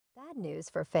Bad news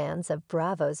for fans of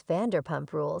Bravo's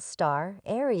Vanderpump Rules star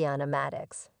Ariana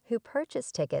Madix, who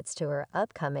purchased tickets to her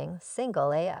upcoming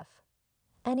Single AF.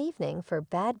 An evening for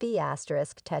Bad B**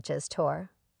 Tetch's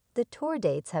tour. The tour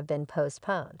dates have been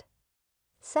postponed.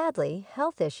 Sadly,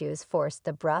 health issues forced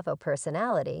the Bravo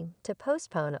personality to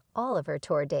postpone all of her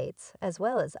tour dates as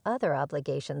well as other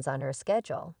obligations on her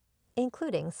schedule,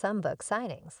 including some book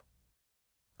signings.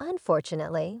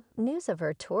 Unfortunately, news of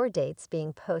her tour dates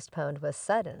being postponed was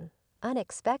sudden,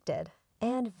 unexpected,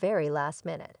 and very last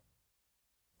minute.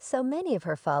 So many of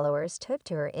her followers took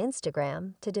to her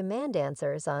Instagram to demand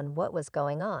answers on what was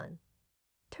going on.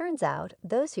 Turns out,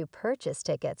 those who purchased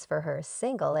tickets for her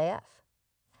Single AF.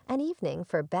 An evening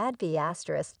for Bad B**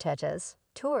 Tetch's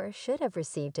tour should have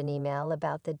received an email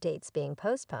about the dates being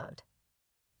postponed.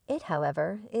 It,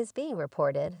 however, is being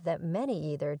reported that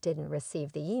many either didn't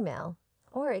receive the email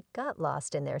or it got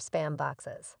lost in their spam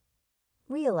boxes.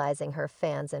 Realizing her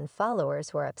fans and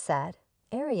followers were upset,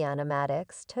 Ariana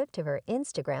Madix took to her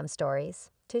Instagram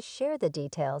stories to share the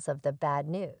details of the bad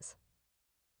news.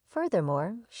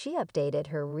 Furthermore, she updated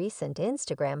her recent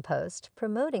Instagram post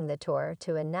promoting the tour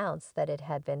to announce that it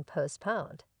had been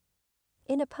postponed.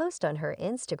 In a post on her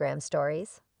Instagram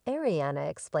stories, Ariana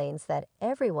explains that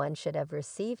everyone should have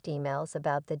received emails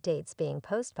about the dates being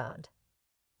postponed.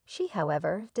 She,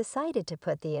 however, decided to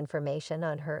put the information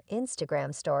on her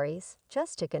Instagram stories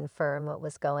just to confirm what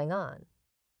was going on.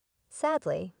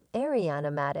 Sadly,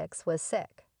 Ariana Madix was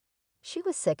sick. She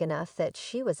was sick enough that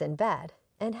she was in bed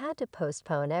and had to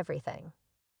postpone everything.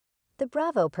 The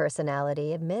Bravo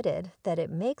personality admitted that it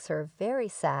makes her very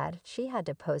sad she had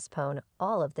to postpone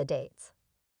all of the dates.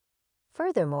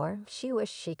 Furthermore, she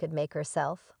wished she could make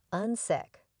herself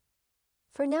unsick.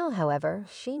 For now, however,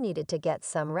 she needed to get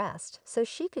some rest so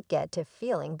she could get to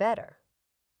feeling better.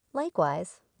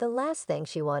 Likewise, the last thing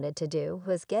she wanted to do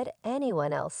was get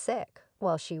anyone else sick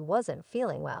while she wasn't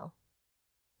feeling well.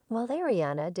 While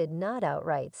Ariana did not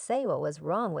outright say what was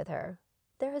wrong with her,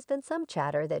 there has been some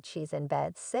chatter that she's in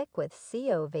bed sick with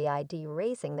COVID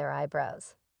raising their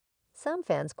eyebrows. Some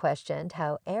fans questioned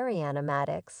how Ariana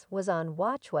Madix was on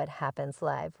Watch What Happens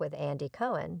Live with Andy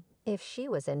Cohen if she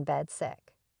was in bed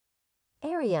sick.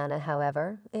 Ariana,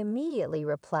 however, immediately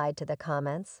replied to the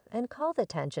comments and called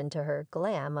attention to her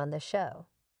glam on the show.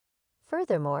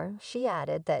 Furthermore, she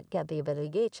added that Gabi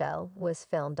was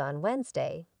filmed on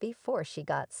Wednesday before she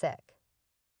got sick.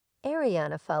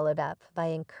 Ariana followed up by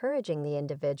encouraging the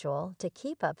individual to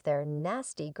keep up their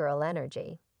nasty girl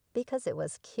energy because it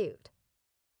was cute.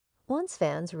 Once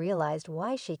fans realized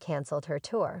why she canceled her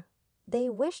tour, they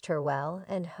wished her well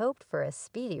and hoped for a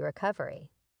speedy recovery.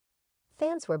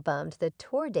 Fans were bummed the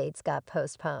tour dates got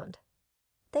postponed.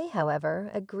 They, however,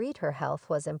 agreed her health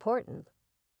was important.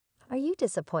 Are you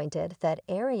disappointed that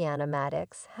Ariana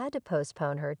Madix had to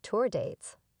postpone her tour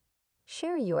dates?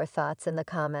 Share your thoughts in the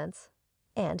comments,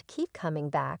 and keep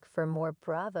coming back for more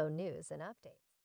Bravo news and updates.